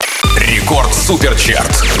Рекорд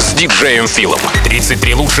Суперчарт с диджеем Филом.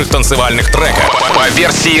 33 лучших танцевальных трека по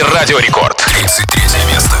версии Радио Рекорд. 33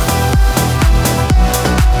 место.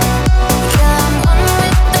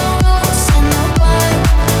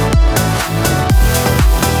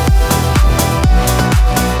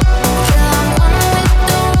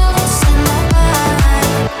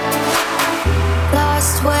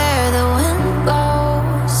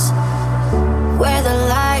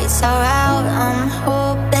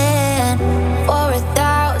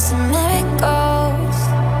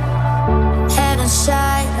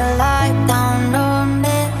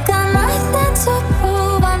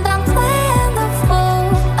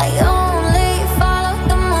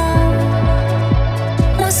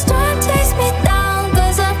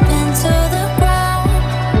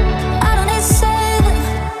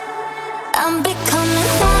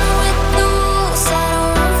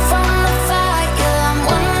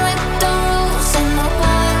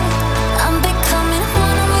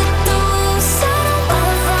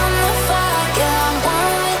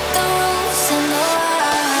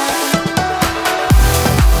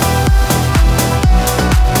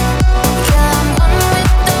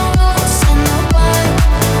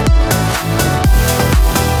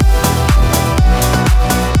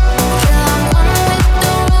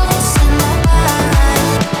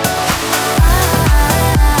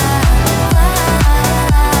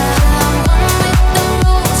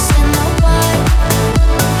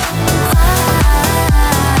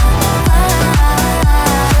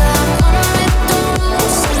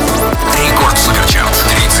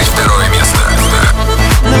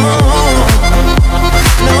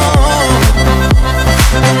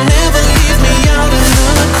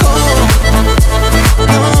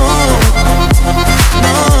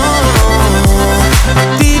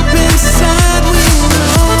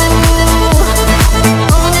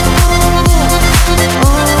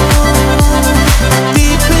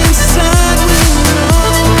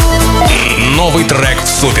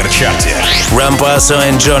 Суперчарте. Rompasso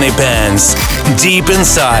and Johnny Benz, Deep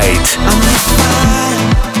Inside. I'm the fire,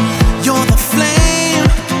 you're the flame.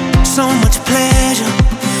 So much pleasure,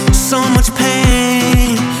 so much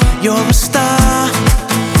pain. You're a star,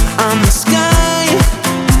 I'm the sky,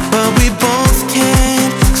 but we both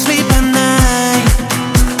can't sleep at night.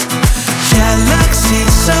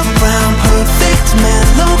 Galaxies surround, perfect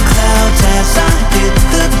mellow clouds as I hit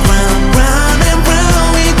the ground. Round and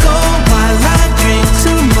round we go while I drink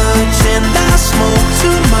too much and I smoke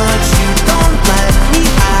too much. You don't let me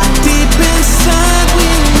out. Deep inside we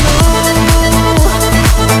know.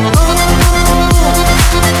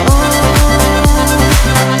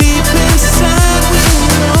 Deep inside we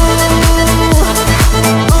know.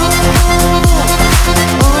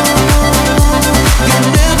 You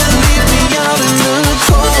never leave me out in the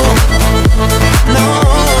cold. No,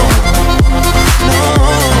 no.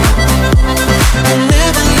 You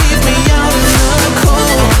never leave me out in the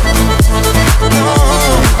cold. No,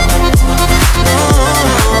 no.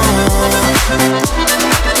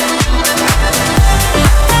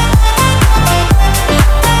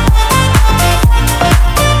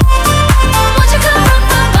 Won't you come rock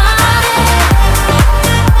my body?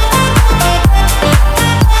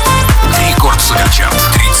 Рекорд Суперчарт.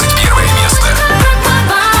 31 место.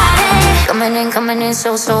 Coming in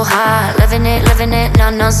so hot. Living it,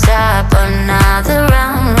 non-stop. Another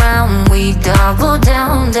round, we double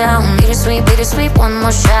down. Bittersweet, one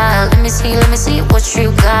more shot. Let me see what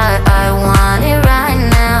you got. I want it right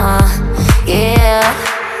now, yeah.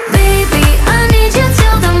 Baby, I need you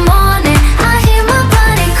till the morning. I hear my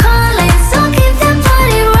body calling, so keep that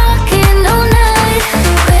body rocking all night.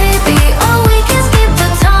 Baby, oh, we can skip the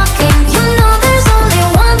talking. You know there's only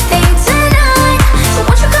one thing tonight. So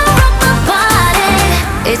won't you come rock my body?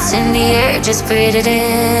 It's in the air, just breathe it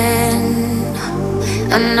in.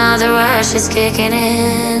 Another rush is kicking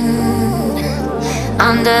in.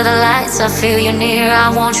 Under the lights, I feel you near. I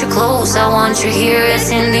want you close, I want you here. It's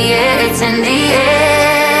in the air, it's in the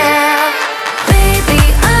air. Baby,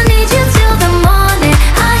 I need you till the morning.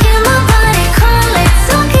 I hear my body calling,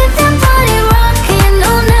 so keep that body rocking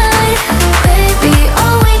all night. Baby,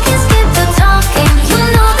 oh, we can skip the talking. You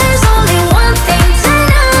know there's only one thing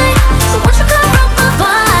tonight. So won't you come rock my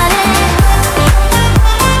body?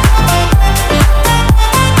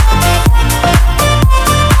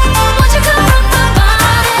 Won't you come rock my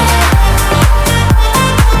body?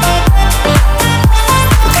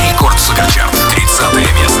 Рекорд Суперчарт. 30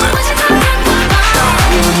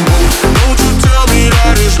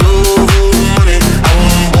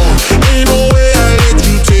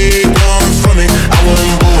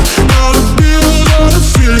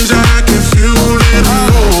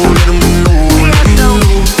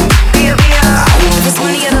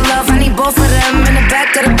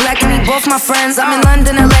 bands. I'm in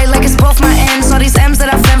London, LA, like it's both my ends. All these M's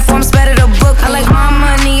that I fend for, I'm better to book. I like my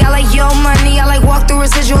money, I like your money. I like walk through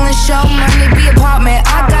residual and show money. Be apartment,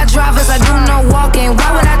 I got drivers, I do no walking.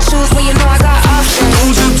 Why would I choose when you know I got options?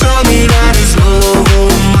 Don't you tell me that it's love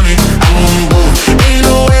or money. I want both. Ain't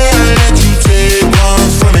no way I let you take one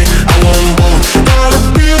from me. I want both. All the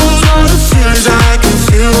feels, all the feelings I can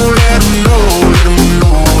feel. Let them know, let them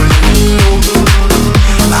know, let them know.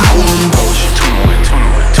 I want both.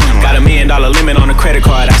 Got $1 million limit on the credit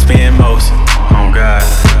card, I spend most. Oh God.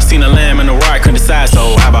 Seen a lamb and a roar, couldn't decide,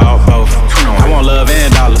 so I bought both. I want love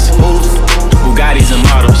and dollars. Bugattis and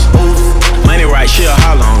models. Money right, she a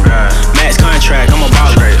holler. Max contract, I'm a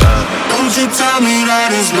baller. Don't you tell me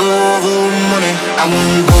that it's love or money. I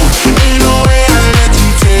want both. Ain't no way I let you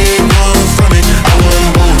take one from me. I want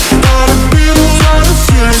both. All the feels, all the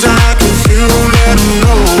feelings I can feel. Let them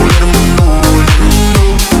know, let them know, let them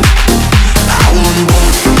know. I want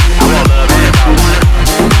both. I want love and dollars.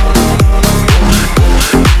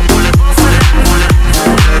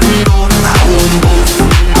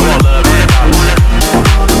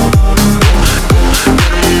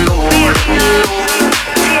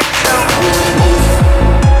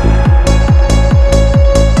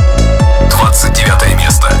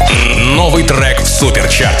 Новый трек в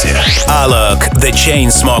Суперчарте. Alok, The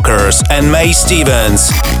Chainsmokers and May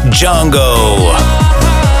Stevens, Django.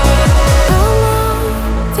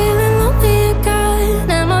 Feeling lonely again.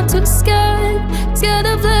 Am I too scared? Scared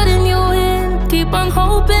of letting you in. Keep on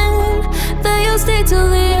hoping that you'll stay till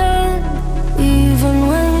the end, even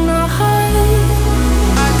when I hide.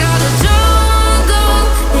 I got a jungle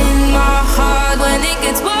in my heart. When it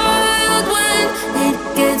gets wild, when it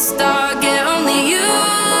gets dark, yeah, only you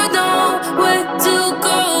know where to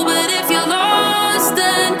go. But if you're lost,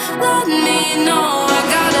 then let me know. I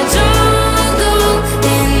got a jungle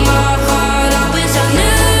in my heart. I wish I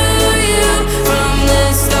knew you from the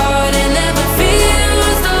start. It never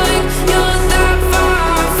feels like you're that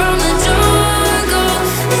far from the jungle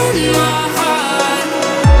in my heart.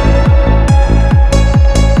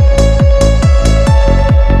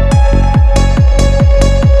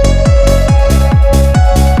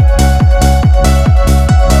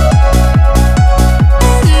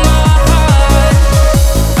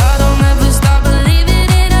 I don't ever stop believing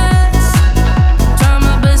in us. Try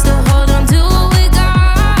my best to hold on to what we got.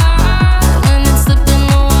 When it's slipping,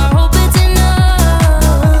 oh, I hope it's enough.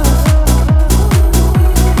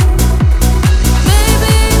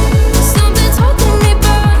 Maybe something's holding me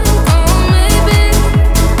back. Oh, maybe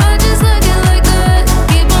I just like it like that.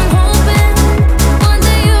 Keep on hoping one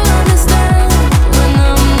day you'll understand when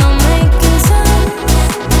I'm not making sense.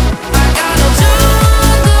 I got a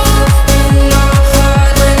jungle in my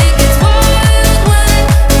heart. When it gets wild, when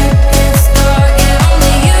it gets dark, yeah,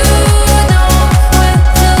 only you know where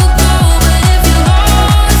to go. But if you're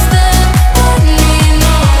lost, then let me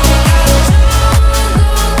know. I got a jungle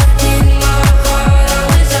in my heart. I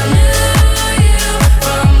wish I knew you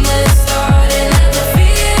from the start. It never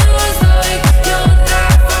feels like you're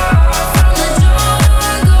that far from the jungle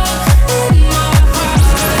in my heart.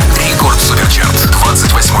 Рекорд Суперчарт,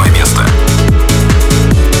 28 место.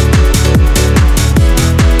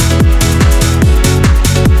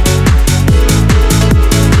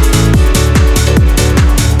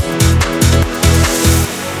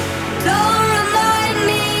 Don't remind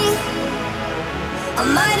me, I'm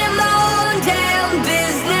minding my own damn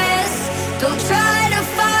business. Don't try to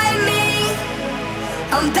find me,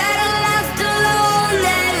 I'm better left alone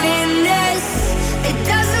than in this. It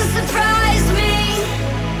doesn't surprise me.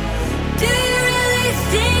 Do you really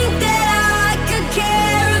think that I could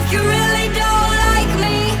care if you really don't like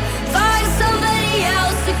me? Find somebody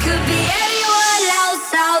else, it could be anyone else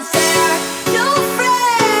out there. Don't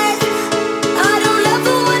fret, I don't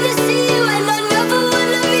ever wanna see you and I never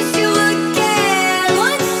wanna miss you again.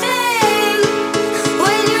 One thing,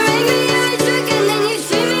 when you're angry you're a jerk and then you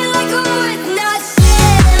treat me like I'm worth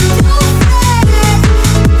nothing. Don't fret,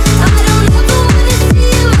 I don't ever wanna see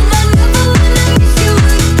you and I never wanna miss you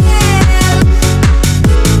again.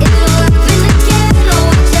 It'll happen again, oh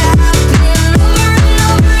watch it happen over and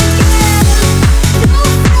over again.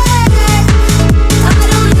 Don't fret,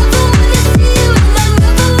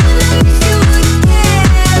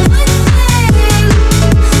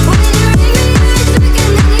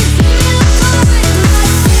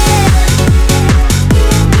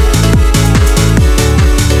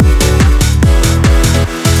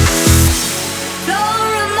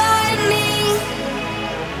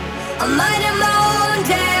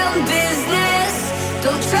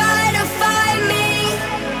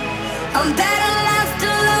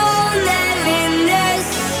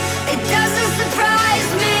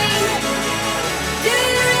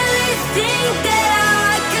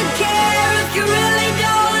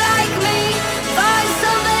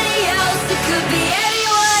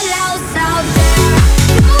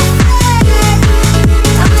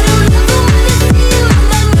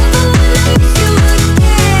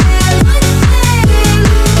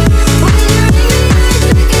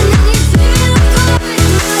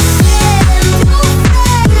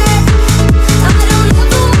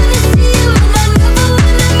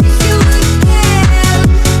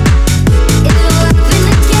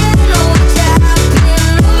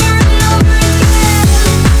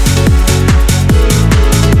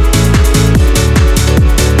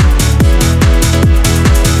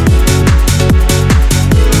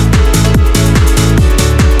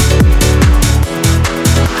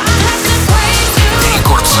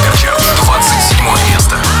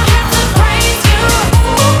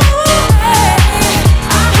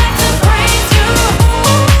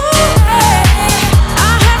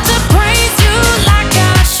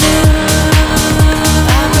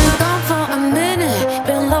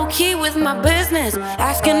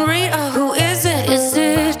 right? Who is it? Is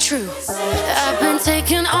it true? I've been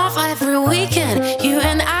taking off every weekend, you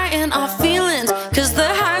and I and our feelings, 'cause the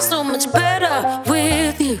high's so much better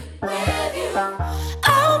with you.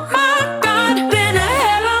 Oh my God, been a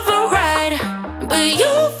hell of a ride, but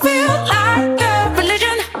you feel like a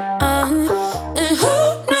religion. And who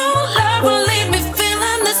knew love will leave me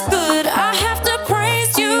feeling this good? I have to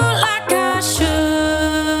praise you like I should.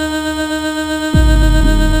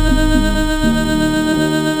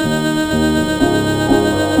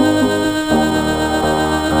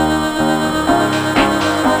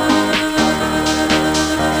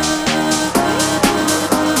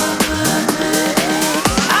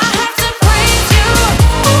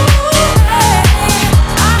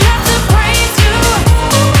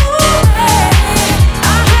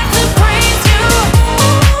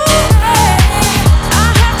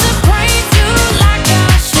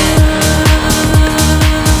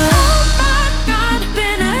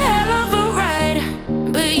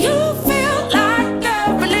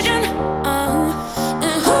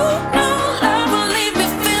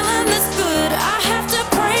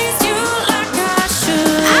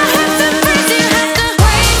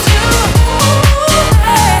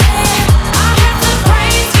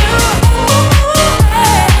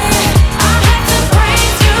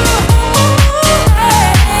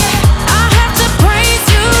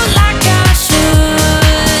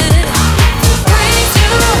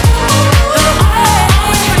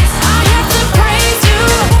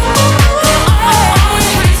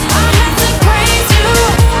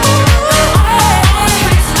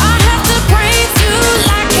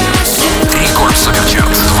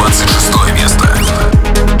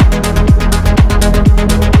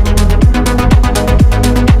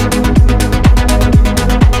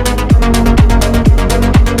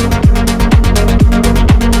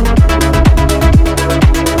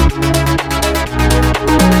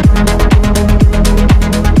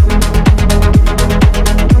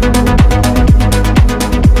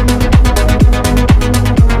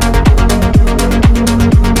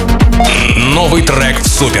 Новый трек в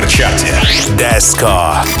Суперчарте.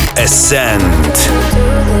 Dezko, Ascend.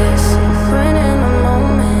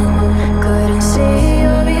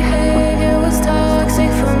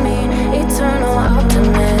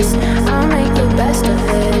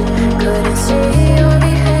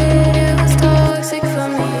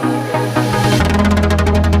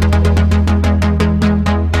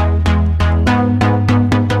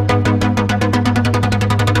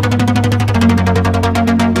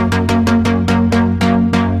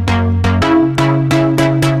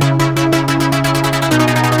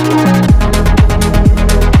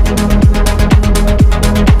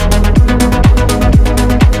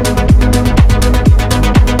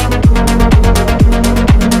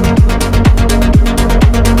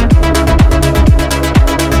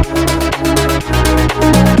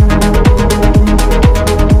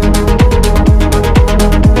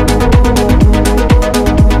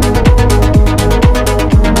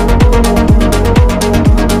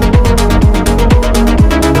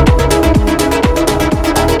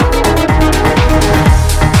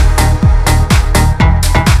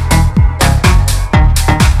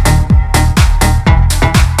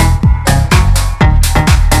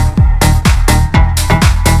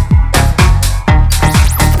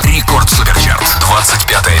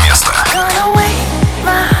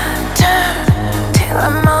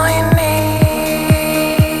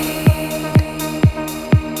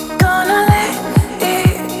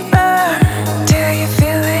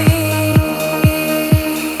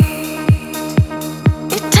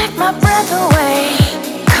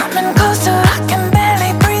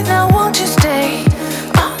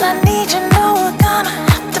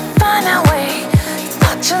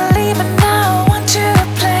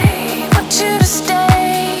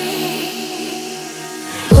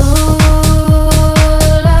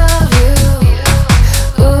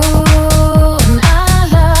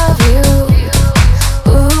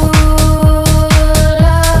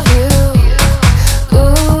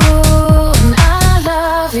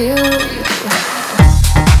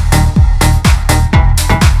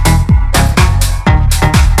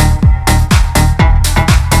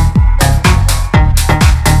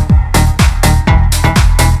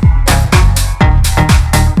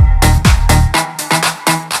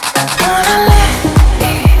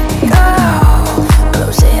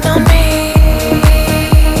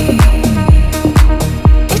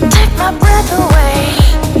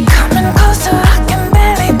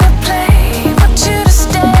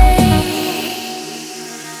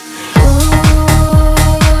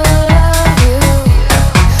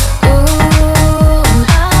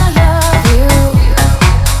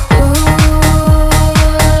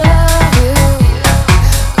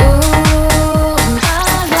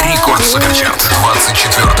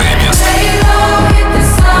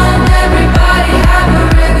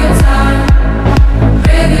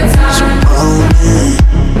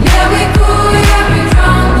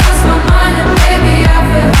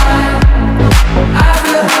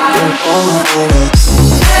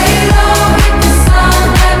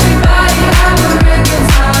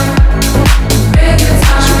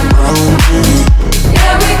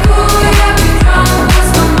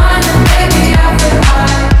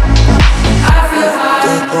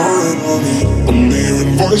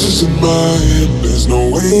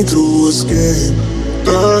 game.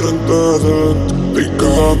 They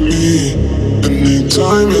got me.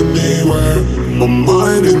 Anytime, anywhere. My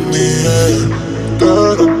mind in the air.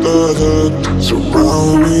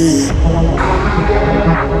 Surround me.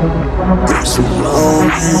 They surround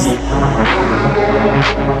me.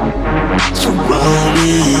 Surround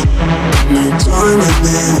me. Anytime,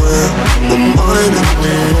 anywhere. My mind in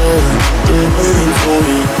the air. They're waiting for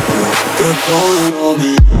me. They're calling on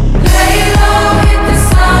me. Lay low, hit the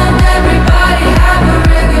sun. Everybody have a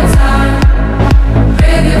real good time.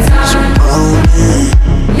 Real good time. Surround me.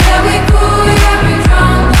 Yeah, we cool, yeah, we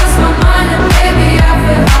drunk. Lost my mind and baby, I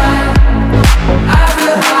feel high. I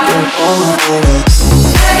feel high. They're calling on me.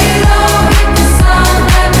 Lay low, hit the sun.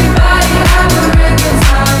 Everybody have a real good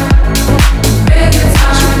time. Real good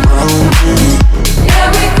time. Surround me. Yeah,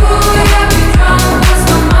 we cool, yeah, we drunk. Lost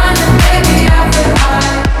my mind and baby, I feel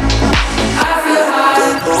high. I feel high.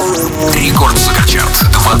 Рекорд Superchart,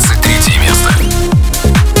 23 место.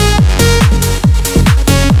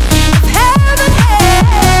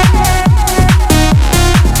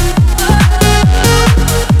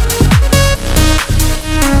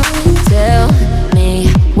 Tell me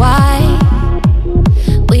why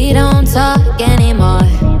we don't talk anymore.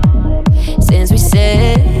 Since we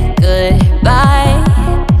said goodbye,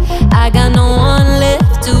 I got no one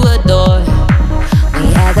left to adore. We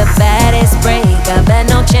had the baddest breakup, had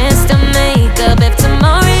no chance to make up. If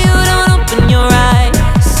tomorrow you don't open your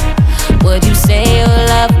eyes, would you say you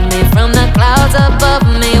love me from the clouds above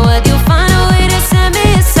me? Would you find a way to send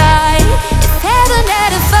me aside? If heaven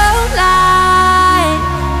had a phone line,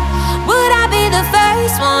 would I be the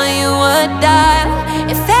first one you would dial?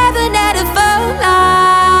 If heaven had a phone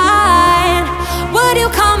line, would you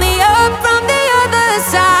call me up from the other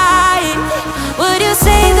side? Would you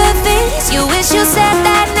say the things you wish you said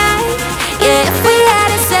that night? Yeah, if we had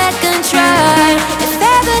a second try. If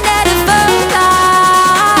heaven had a phone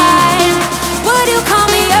line, would you call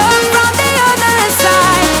me up from the other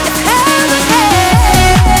side? If heaven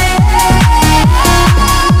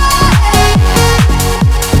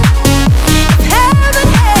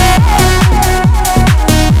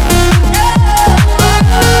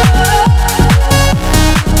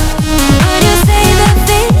would you say the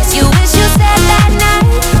things you wish you said that night?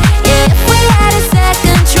 Yeah, if we had a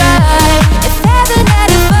second try. If heaven had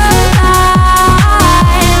a phone line,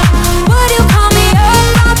 would you call me up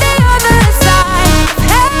from the other side? If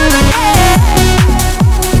heaven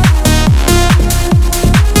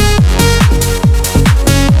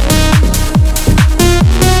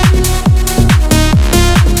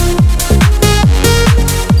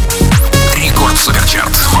Рекорд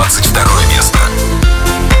Superchart, 22 место.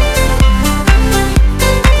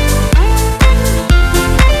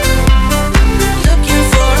 Looking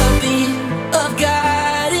for a beam of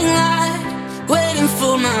guiding light, waiting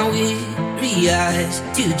for my weary eyes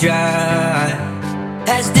to dry.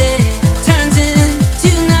 As day turns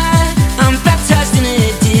into night, I'm baptized in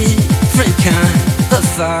a different kind of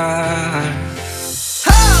fire.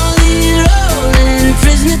 Holy rolling,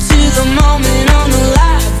 prisoner to the moment on the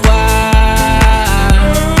live wire.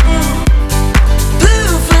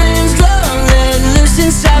 Blue flames glow, let loose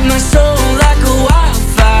inside my soul like a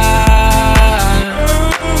wildfire.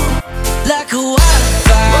 Like a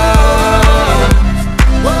wildfire.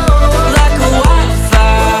 Like a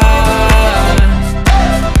wildfire.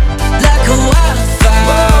 Like a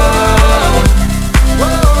wildfire.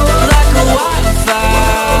 Like a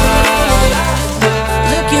wildfire.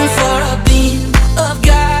 Looking for a beam of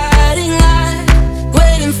guiding light,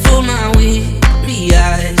 waiting for my weary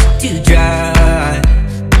eyes to dry.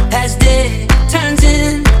 As day turns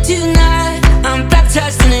into night, I'm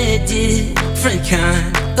baptized in a different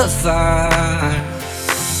kind of fire.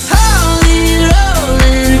 Holy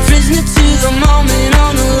rolling, prisoner to the moment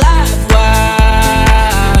on the live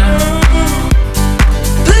wire.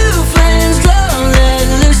 Blue flames glow, let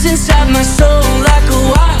loose inside my soul like a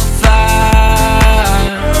wildfire.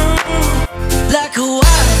 Like a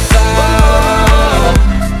wildfire.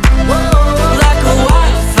 Like a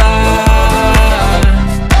wildfire.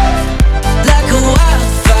 Like a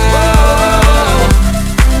wildfire.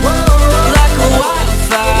 Like a wildfire.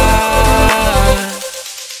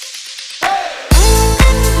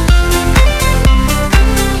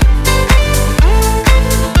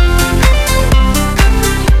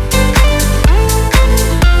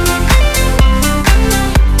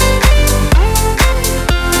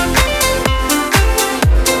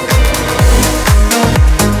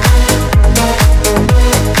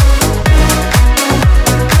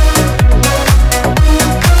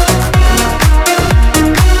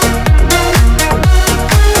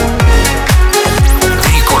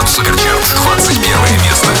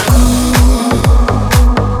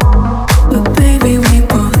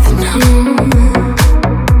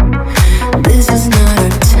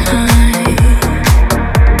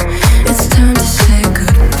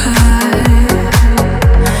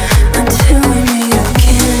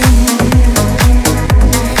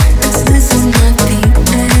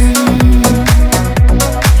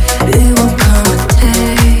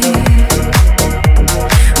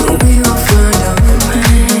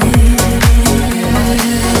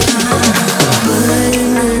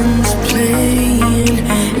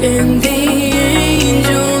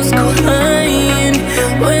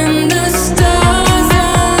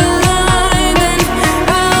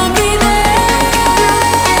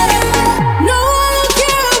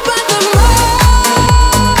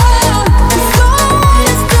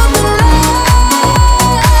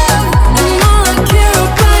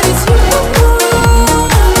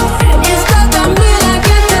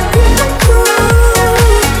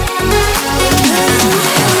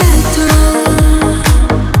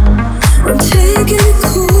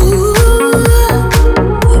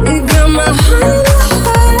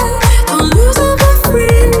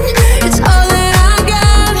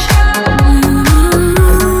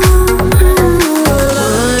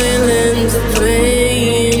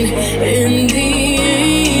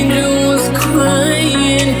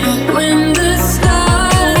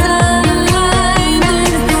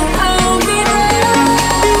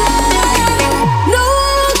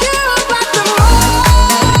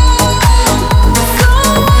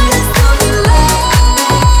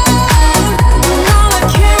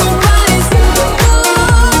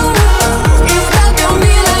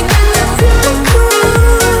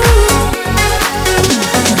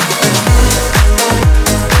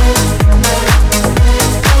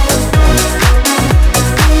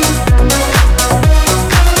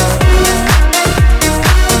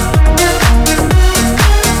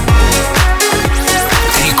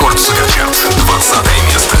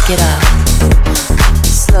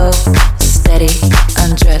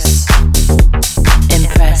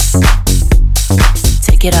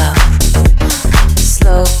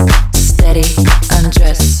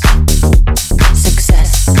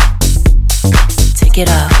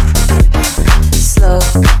 Slow,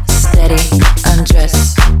 steady,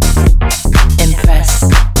 undress, impress.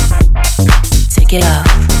 Take it off.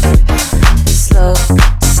 Slow,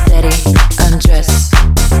 steady, undress,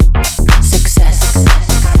 success.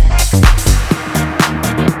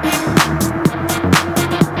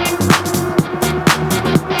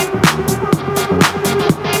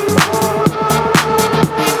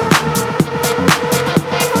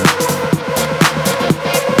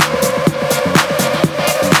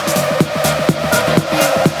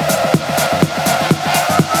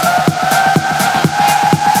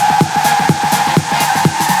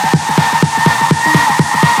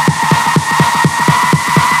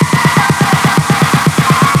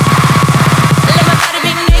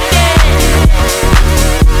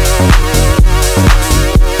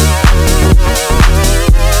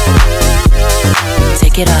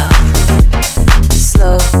 It up.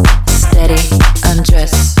 Slow, steady,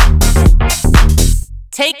 undress.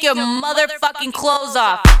 Take your motherfucking clothes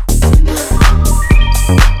off.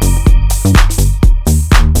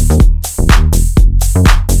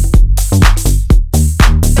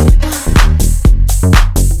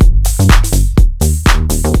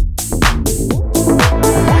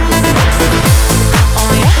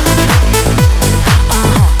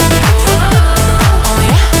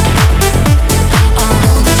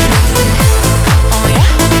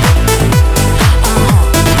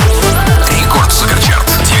 Суперчарт,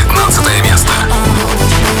 19 место.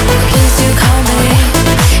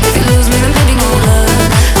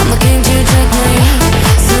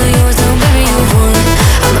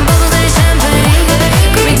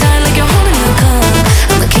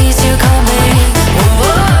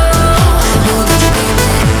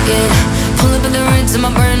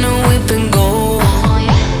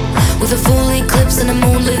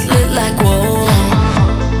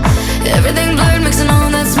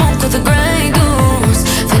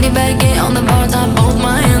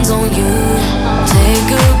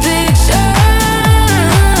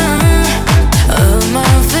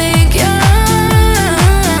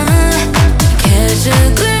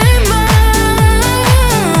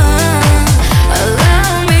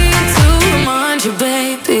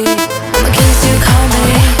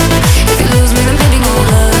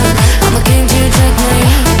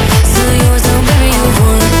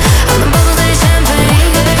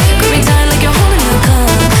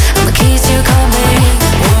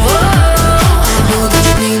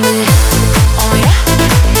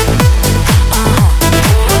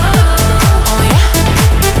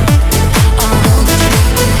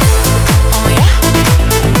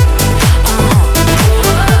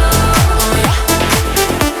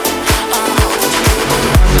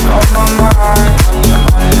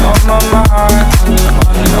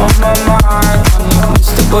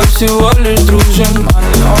 всего лишь дружим.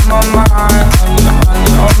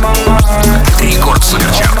 Рекорд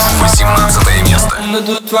Суперчарт, 18 место.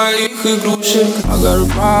 Над твоих игрушек I got a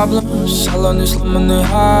problem, салон и сломанный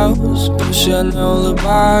хаус. Больше я не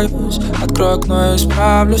улыбаюсь. Открой окно, я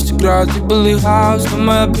исправлюсь. Играет и былый хаус.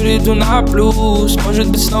 Думаю, я перейду на плюс. Может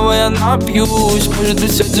быть, снова я напьюсь. Может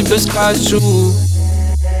быть, я тебе скажу.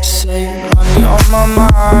 Say money on my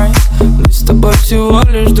mind. Мы с тобой всего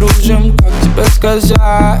лишь дружим. Как тебе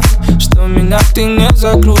сказать, что меня ты не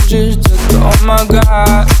закружишь? Детка, oh my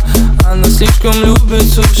god, она слишком любит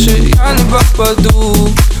суши. Я не попаду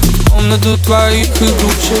в комнату твоих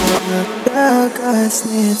игрушек. Когда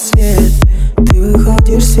гаснет свет, ты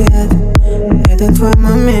выходишь в свет. Это твой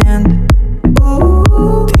момент.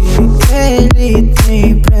 Ты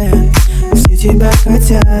элитный бренд. Все тебя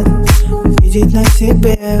хотят видеть на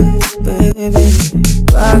себе, baby.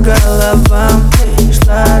 По головам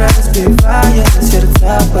шла, разбивая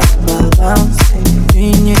сердца пополам.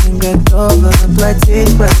 Ты не готова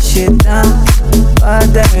платить по счетам.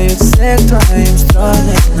 Падают все к твоим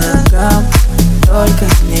стройным ногам. Только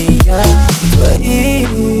не я. Твои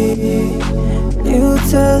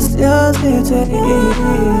льются слезы твои.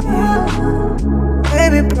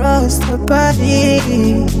 Baby, просто пари.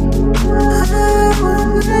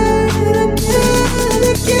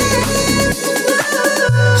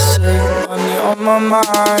 Say money on my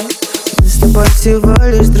mind. Мы с тобой всего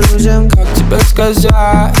лишь дружим. Как тебе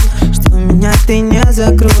сказать, что меня ты не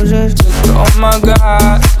закружишь? Детка, oh my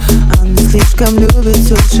god, она слишком любит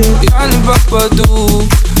суши. я не попаду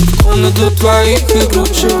в комнату твоих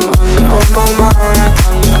игрушек. Money on my mind,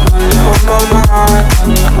 money on my mind,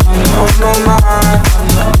 money on my mind.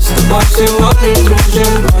 Мы с тобой всего лишь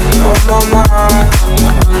дружим. Money on my mind,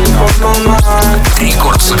 money on my mind.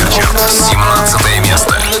 Рекорд Суперчарт, 17 место.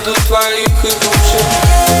 В комнату твоих игрушек.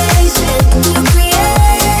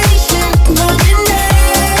 Creation,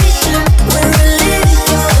 imagination, we're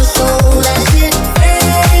releasing your soul. That shit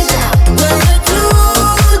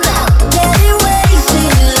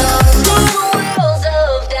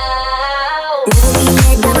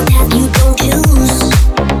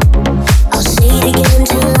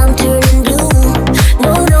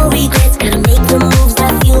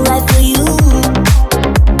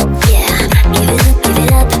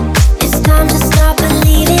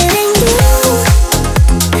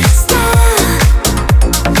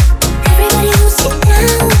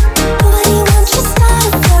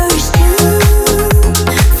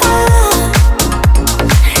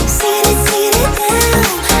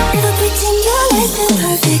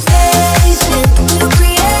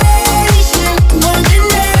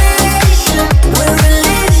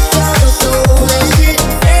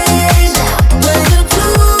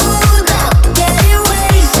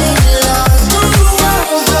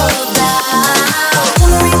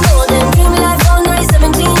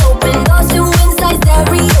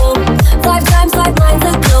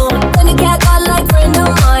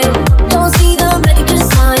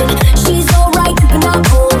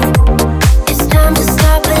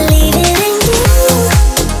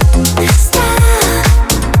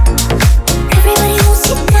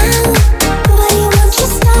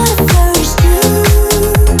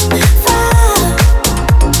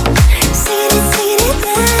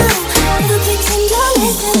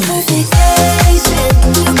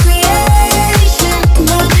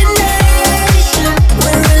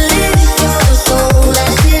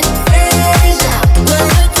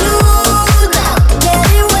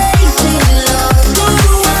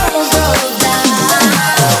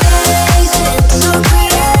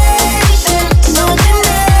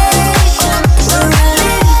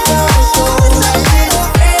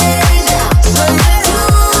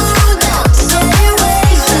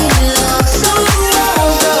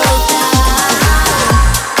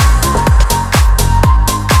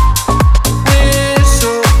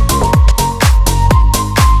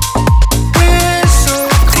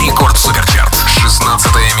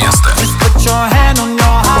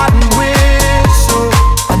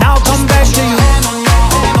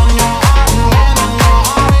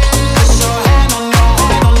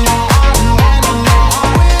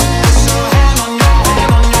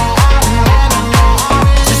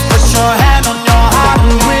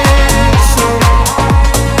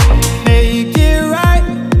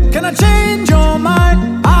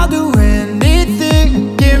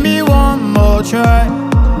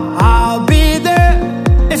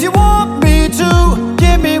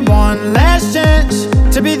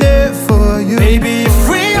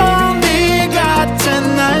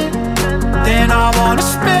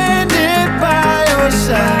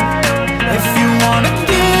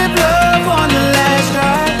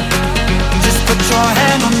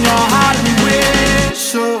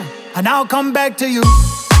I'll come back to you.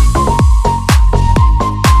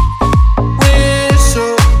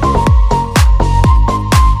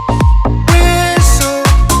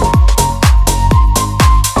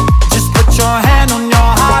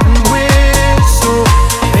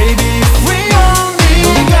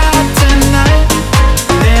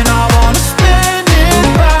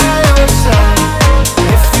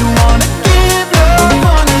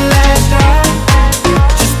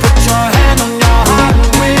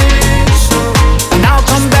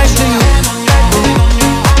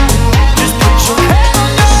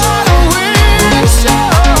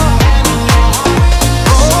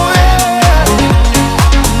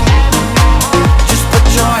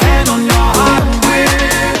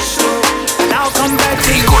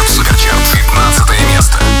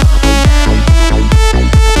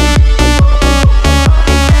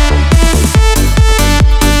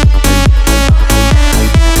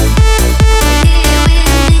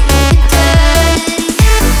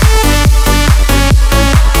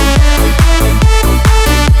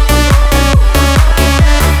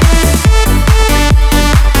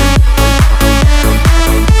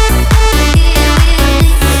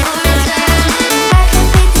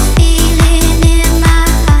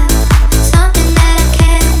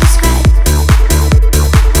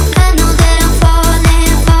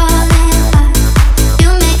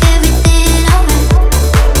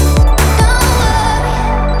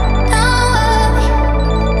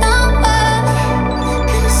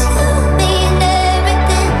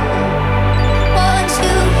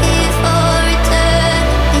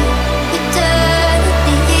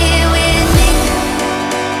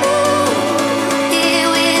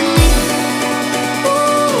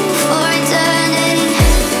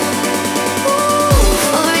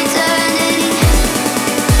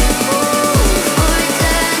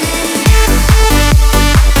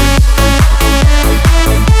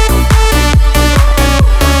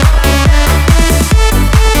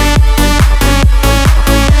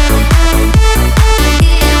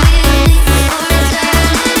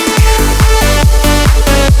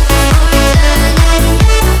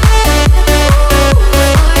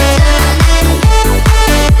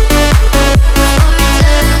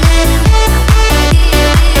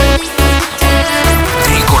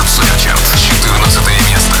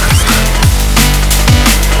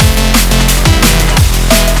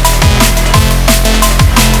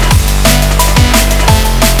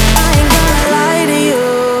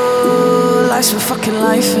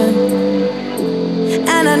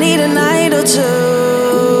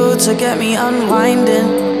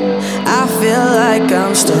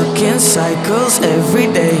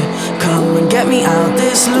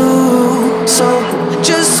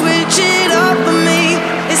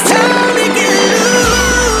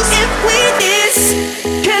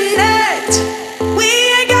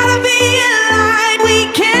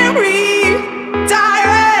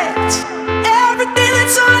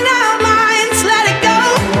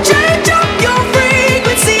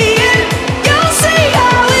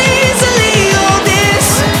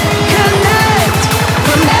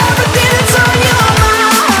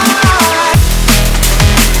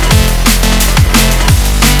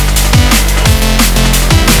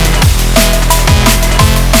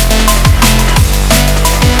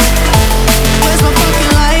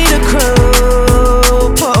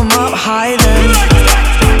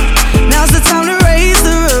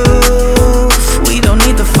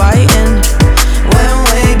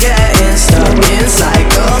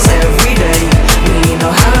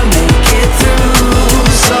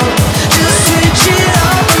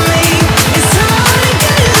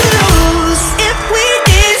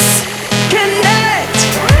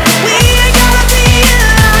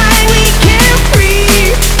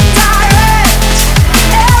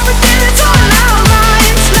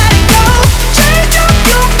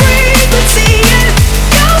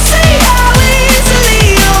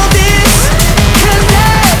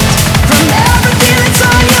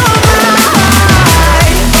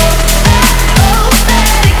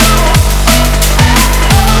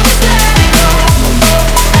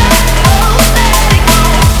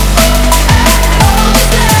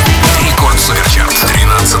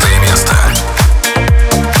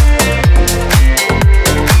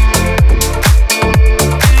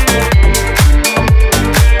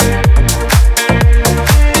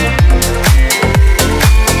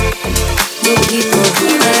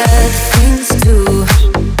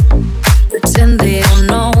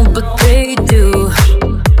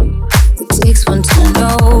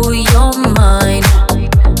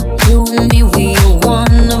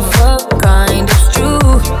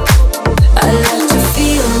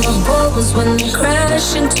 when they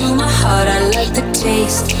crash into my heart. I like the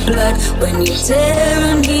taste, blood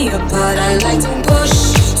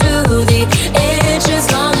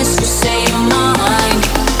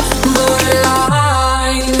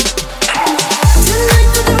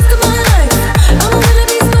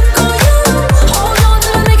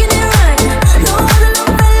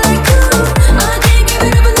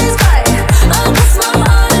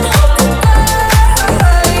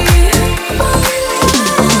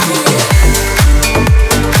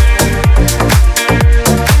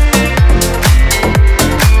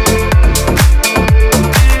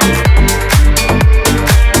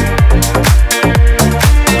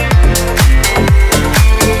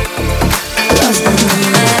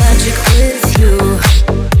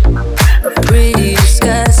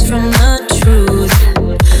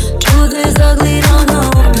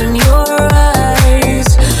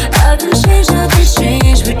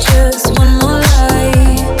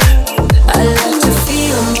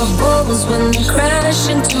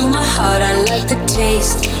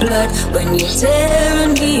heart when you're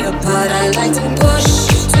tearing me apart. I like to push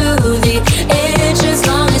you to the edge as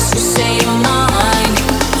long as you say you're mine.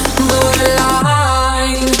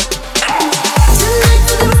 Borderline. Tonight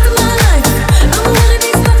for the rest of my life, I'm gonna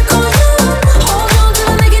be stuck on you. Hold on till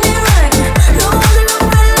I'm making it right. No other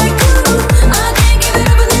nobody like you. I can't give it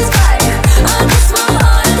up in this fight. I just my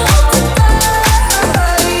heart and hope to die.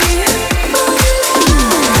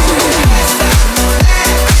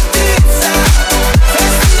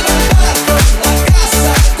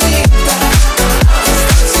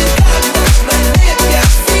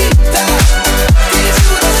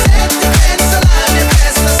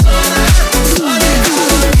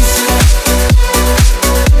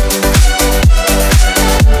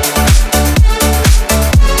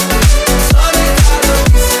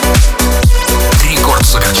 Рекорд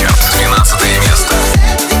Суперчарт, 12 место.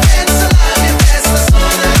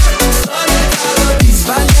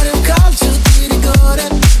 Sbagliare un calcio di rigore,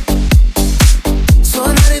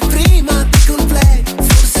 suonare prima di col play.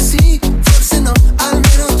 Forse sì, forse no,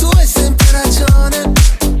 almeno tu hai sempre ragione.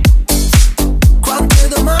 Quante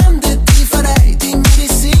domande ti farei, dimmi di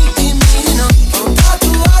sì, dimmi di no. Ho un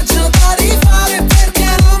tatuaggio da rifare perché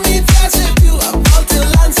non mi piace più. A volte ho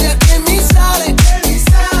l'ansia che mi sale,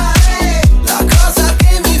 la cosa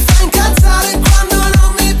che mi fa incazzare quando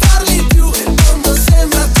non mi parli più. E il mondo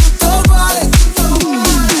sembra tutto uguale, tutto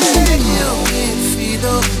uguale. Io mi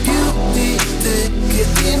fido più di te che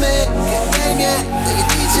di me, che dei miei, dei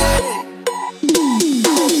DJ.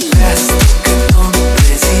 Resto che non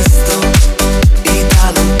resisto,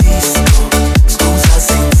 Italo disco, scusa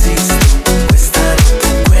se insisto. Questa notte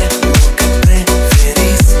è quello che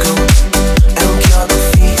preferisco. È un chiodo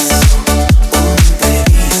fisso, un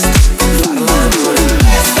imprevisto. Parlando in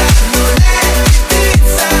testa, non è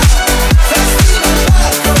Ibiza. Festival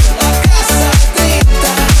parco, la cassa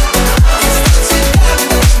dritta. Ti sto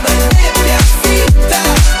cercando ma è nebbia fitta.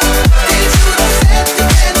 Ti giuro se ti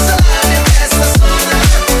penso la mia testa suona,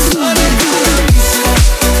 suona il tuo disco.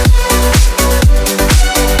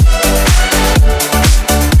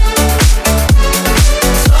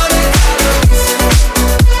 Suona il tuo disco.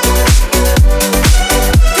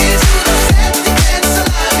 Ti giuro se ti penso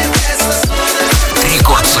la mia testa suona.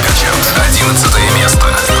 Рекорд Суперчарт, 11 место.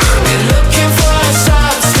 Looking for a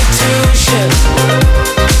substitution,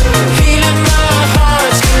 healing my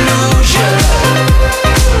heart's illusion.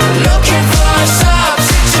 Looking for a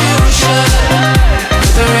substitution,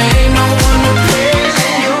 there ain't no one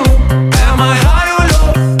replacing you. Am I high or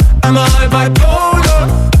low? Am I bipolar?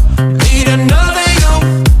 Need another you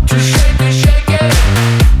to shake it.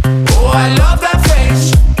 Oh, I love that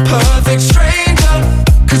face, perfect stranger.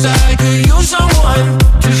 'Cause I could use someone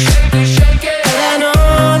to shake it. And I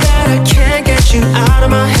know that I can't get you out of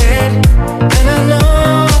my head. And I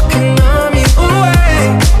know I can numb you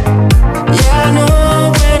away. Yeah, I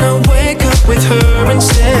know when I wake up with her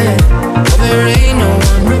instead. Well, there ain't no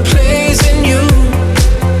one replacing you.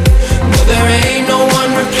 No, there ain't no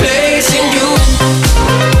one replacing you.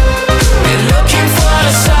 Been looking for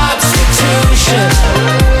a substitution,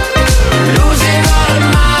 losing all of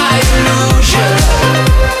my illusion.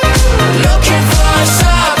 Looking for a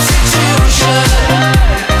substitution,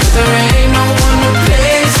 there ain't no one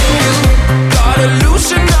replacing you. Gotta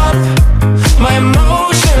loosen up my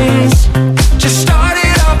emotions, just start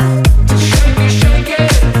it up, shake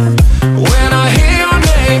it. When I hear your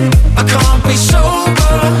name, I can't be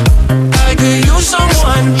sober. I could use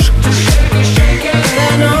someone to shake it. And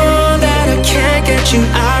I know that I can't get you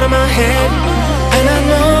out of my head. And I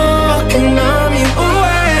know I can numb you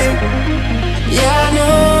away. Yeah, I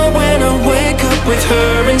know when I wake up with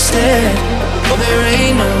her instead. Well, there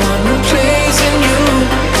ain't no one replacing you.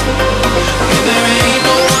 Well, there ain't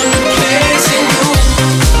no one replacing you.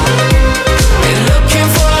 Been looking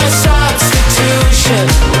for a substitution,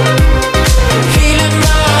 healing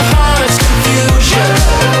my heart's confusion.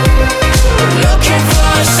 Looking for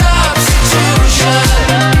a substitution,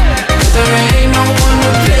 there ain't no one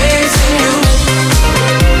replacing you.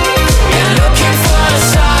 Been looking for a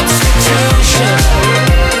substitution,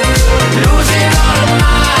 losing all of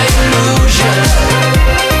my illusion.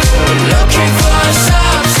 Looking for a substitution.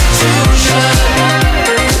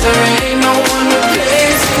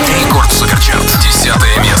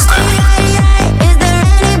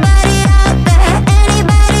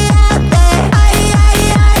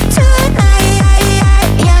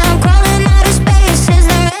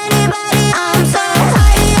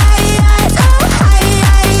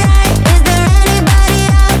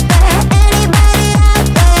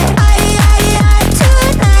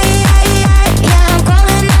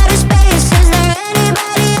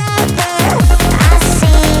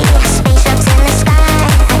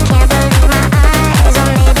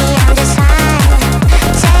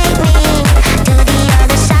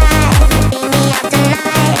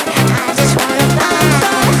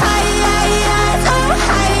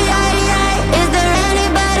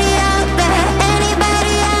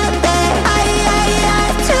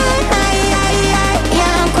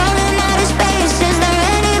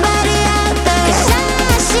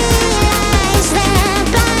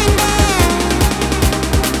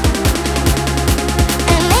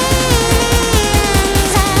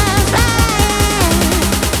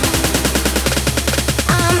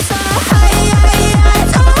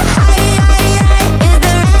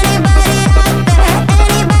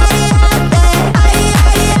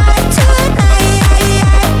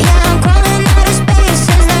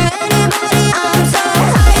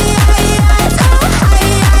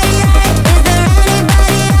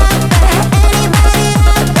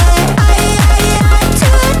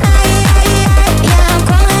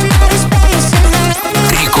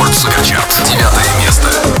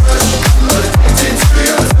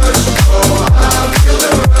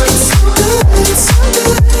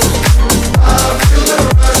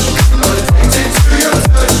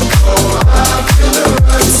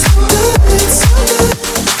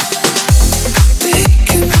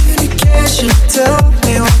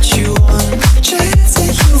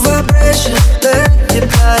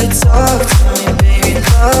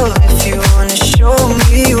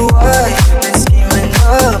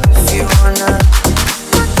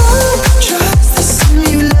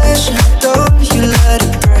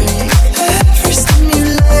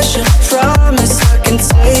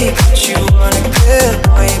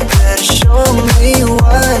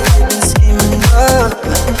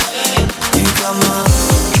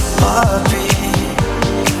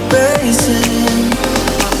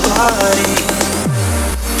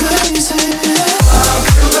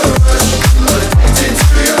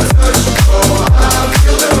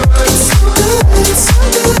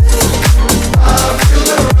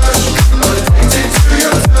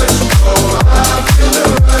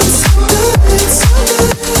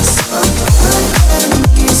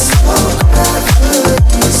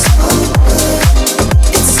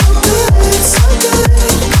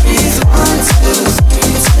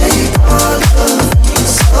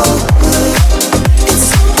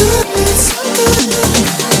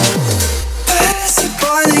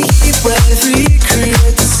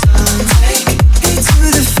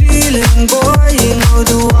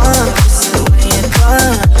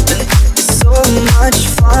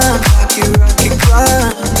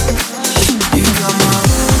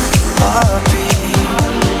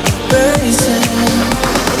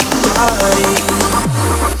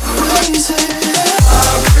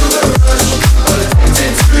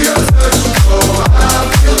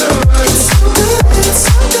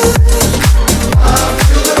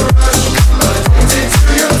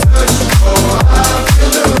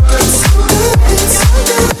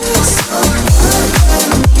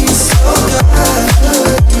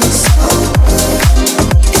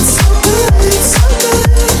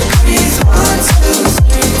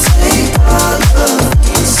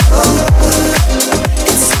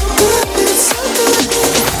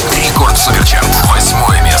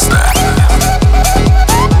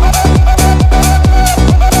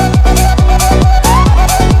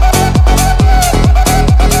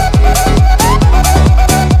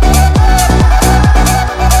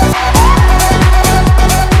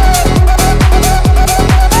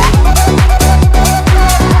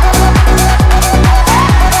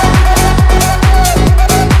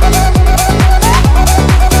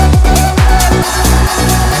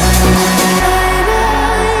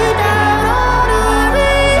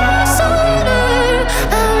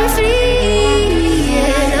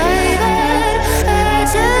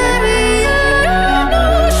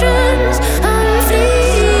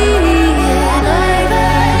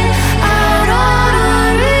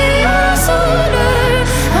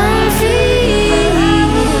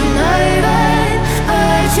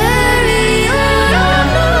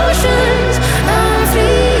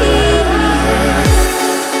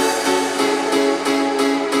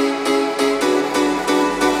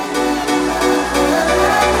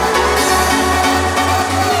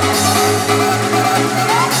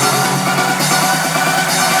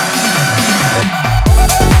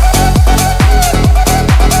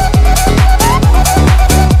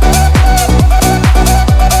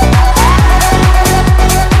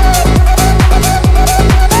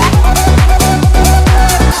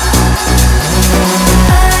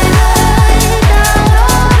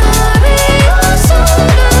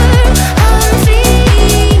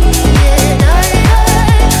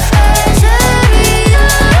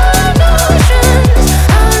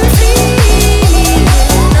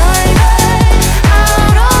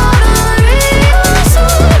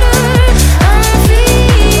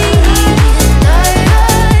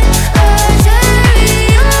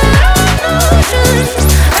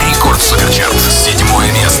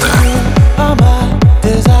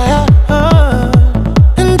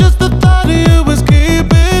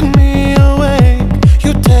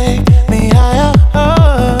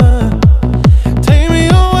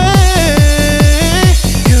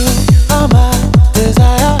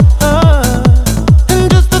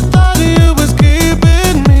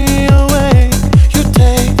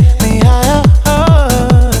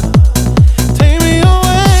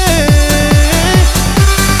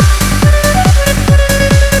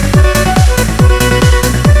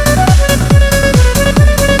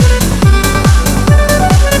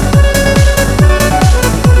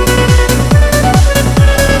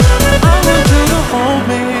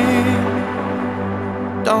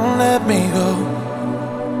 let me go.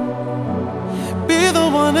 Be the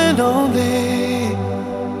one and only.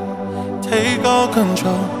 Take all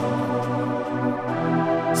control.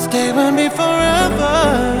 Stay with me forever,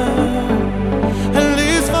 at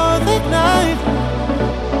least for the night.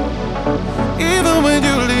 Even when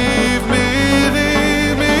you leave me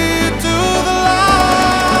to the light.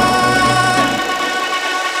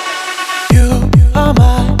 You are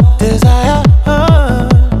my desire,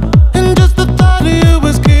 and just the thought of you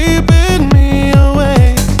was keeping me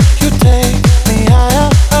awake. You take me higher,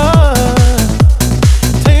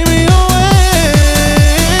 take me away.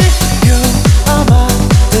 You are my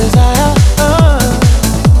desire,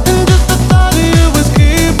 and just the thought of you was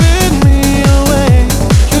keeping me awake.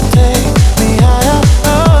 You take me higher,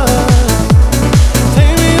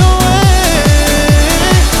 take me away.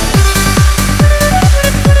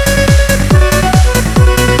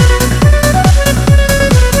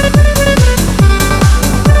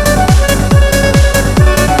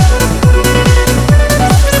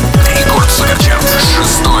 Рекорд Суперчарт,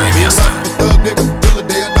 6-е место. Thug nigga, till the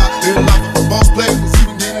day I die. Live life of a boss player, it's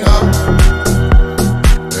even getting hot.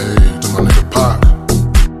 Hey, to my nigga Pac.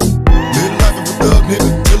 Live life of a thug nigga,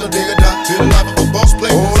 till the day I die. Live life of a boss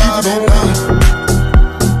player, it's even getting hot.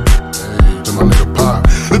 Hey, to my nigga Pac.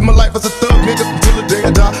 Live my life as a thug nigga, till the day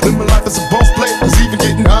I die. Live my life as a boss player, it's even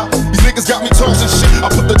getting hot. These niggas got me tossing shit. I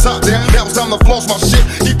put the top down, now it's time to floss my shit.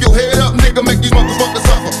 Keep your head up, nigga, make these motherfuckers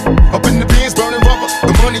suffer. Up in the bins, burning rubber.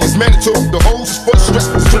 The money is mandatory, the hoes is for the stress.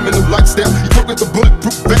 It's criminal lifestyle. You put with the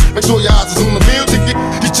bulletproof vest. Make sure your eyes is on the meal ticket.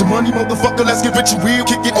 Get your money, motherfucker, let's get rich and real.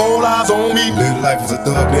 Kick it, all eyes on me. Live life as a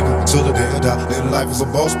thug nigga, till the day I die. Live life as a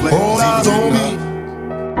boss player, all eyes on me.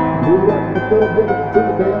 Live life as a thug nigga, till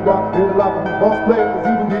the day I die. Live life as a boss player, it's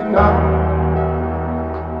even getting hot.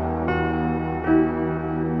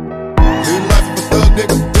 Live life as a thug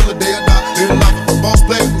nigga, till the day I die. Live life as a boss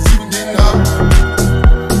player, it's even getting hot.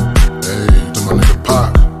 Hey, to my nigga Pac.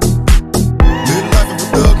 Live life as a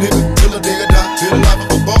thug nigga, till the day I die. Live life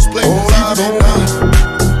as a boss player, it's even getting hot.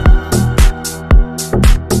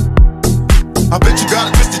 I bet you got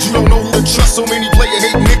it twisted, you don't know who to trust. So many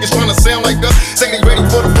player-hating niggas tryna sound like us. Say they ready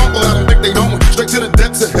for the fumble, I don't think they know it. Straight to the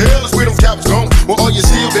depths of hell is where them cowards going. Well, all you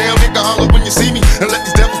still down, nigga, holler when you see me. And let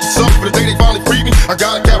these devils be soft for the day they finally free me. I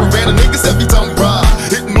got a caravan of niggas every time we ride.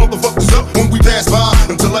 Hitting motherfuckers up when we pass by.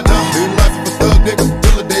 Until I die, live life of a thug nigga,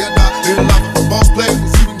 till the day I die. Live life of a boss player,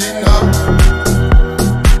 it's even getting hot.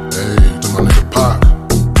 Hey, to my nigga Pac.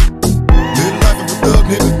 Live life of a thug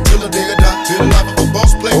nigga, till the day I die. Live life of a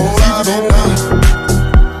boss player, it's even getting hot.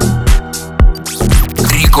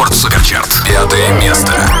 Рекорд Суперчарт, 5-е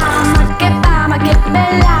место.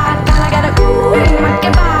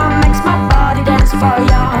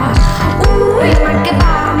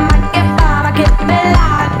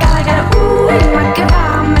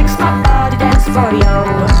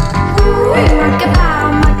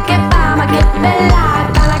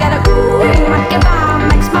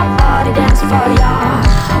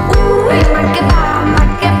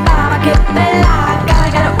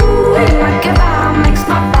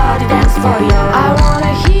 I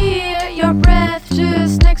wanna hear your breath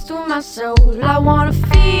just next to my soul. I wanna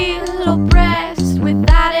feel oppressed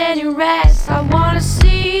without any rest. I wanna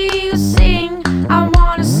see you sing, I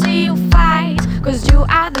wanna see you fight. Cause you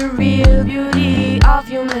are the real beauty of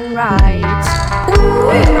human rights.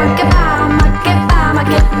 Ooh, ma che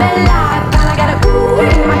bella. Gotta get a ooh,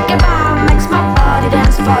 ma che bella. Makes my body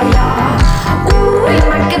dance for ya. Ooh,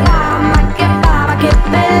 ma che bella. Gotta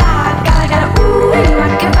get a ooh, ma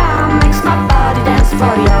che bella. Makes my body dance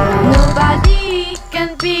for ya. Nobody can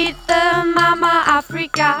beat the Mama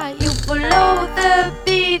Africa. You follow the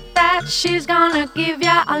beat that she's gonna give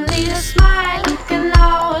ya. Only a smile can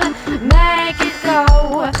all make it go.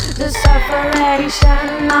 The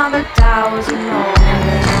separation of 1,000 more.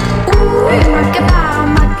 Ooh, ma che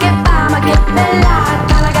bella.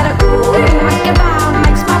 Gotta get a ooh, ma che bella.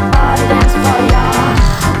 Makes my body dance for ya.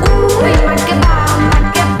 Ooh, ma che bella.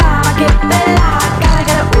 Gotta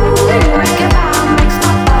get a ooh, ma che bella. Makes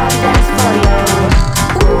my body dance for ya.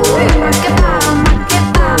 Ooh, ma che bella.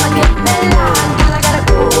 Gotta get a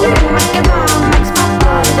ooh, ma che bella. Makes my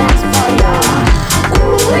body dance for ya.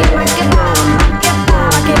 Ooh, ma che bella.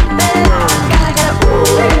 Gotta get a ooh,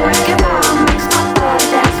 ma che bella. Makes my body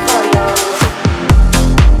dance for ya.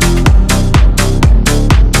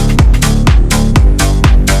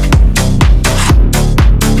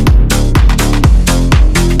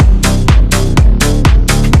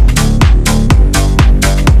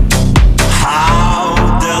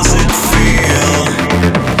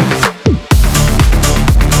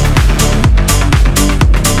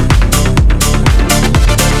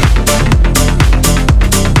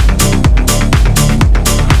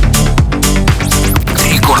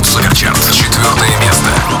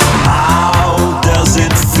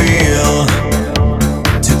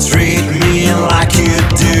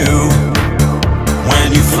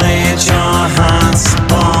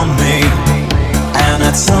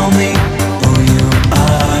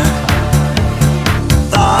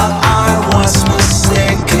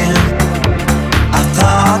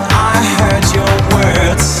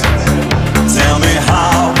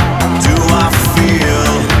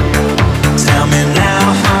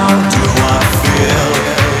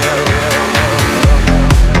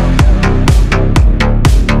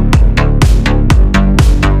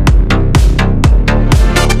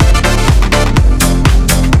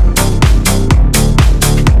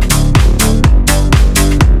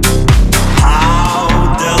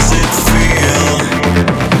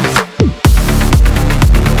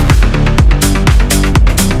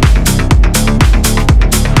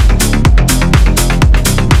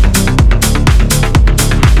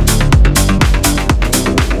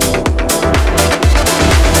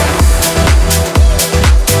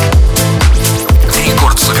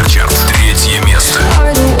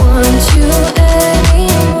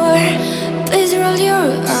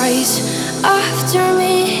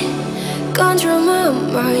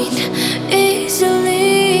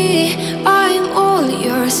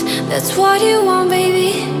 That's what you want,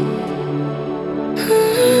 baby.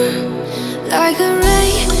 Like a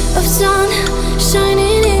ray of sun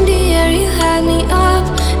shining in the air, you had me up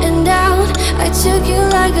and down. I took you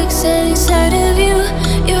like a said inside of you.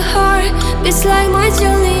 Your heart beats like my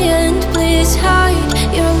Juliet. Please hide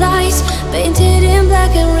your lies, painted in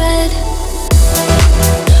black and red.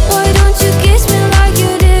 Why don't you kiss me like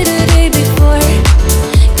you did the day before?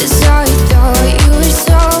 'Cause I thought you were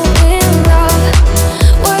so in love.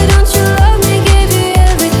 Why don't you love me, give you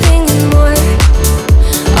everything and more?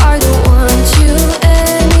 I don't want you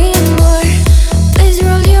anymore. Please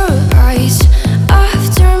roll your eyes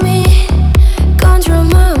after me. Control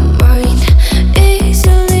my mind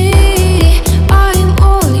easily. I'm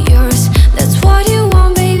all yours. That's what you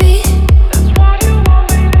want, baby.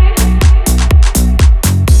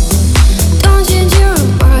 Don't change your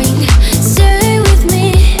mind. Stay with me.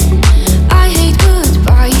 I hate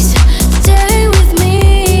goodbyes. Stay with me.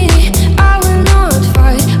 I will not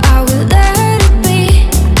fight. I will let it be.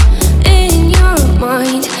 In your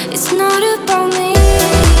mind, it's not about me.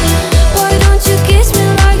 Why don't you kiss me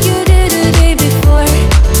like you did the day before?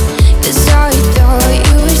 'Cause I thought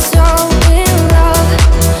you were so in love.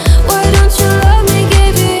 Why don't you love me,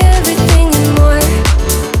 give you everything and more?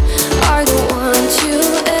 I don't want you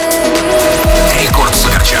anymore. Рекорд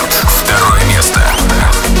Суперчарт. Второе место.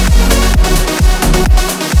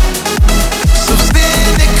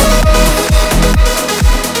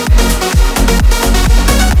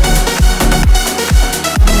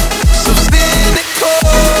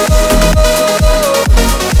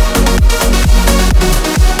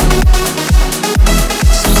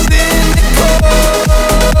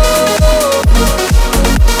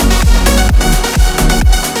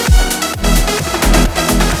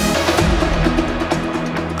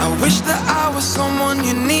 I wish that I was someone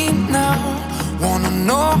you need now. Wanna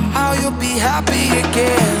know how you'll be happy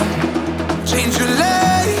again. Change your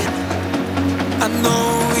lane, I know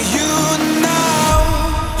you now.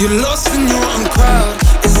 You're lost in your own crowd.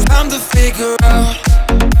 It's time to figure out.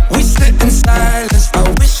 We sit in silence. I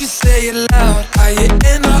wish you say it loud. Are you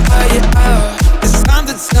in or are you out?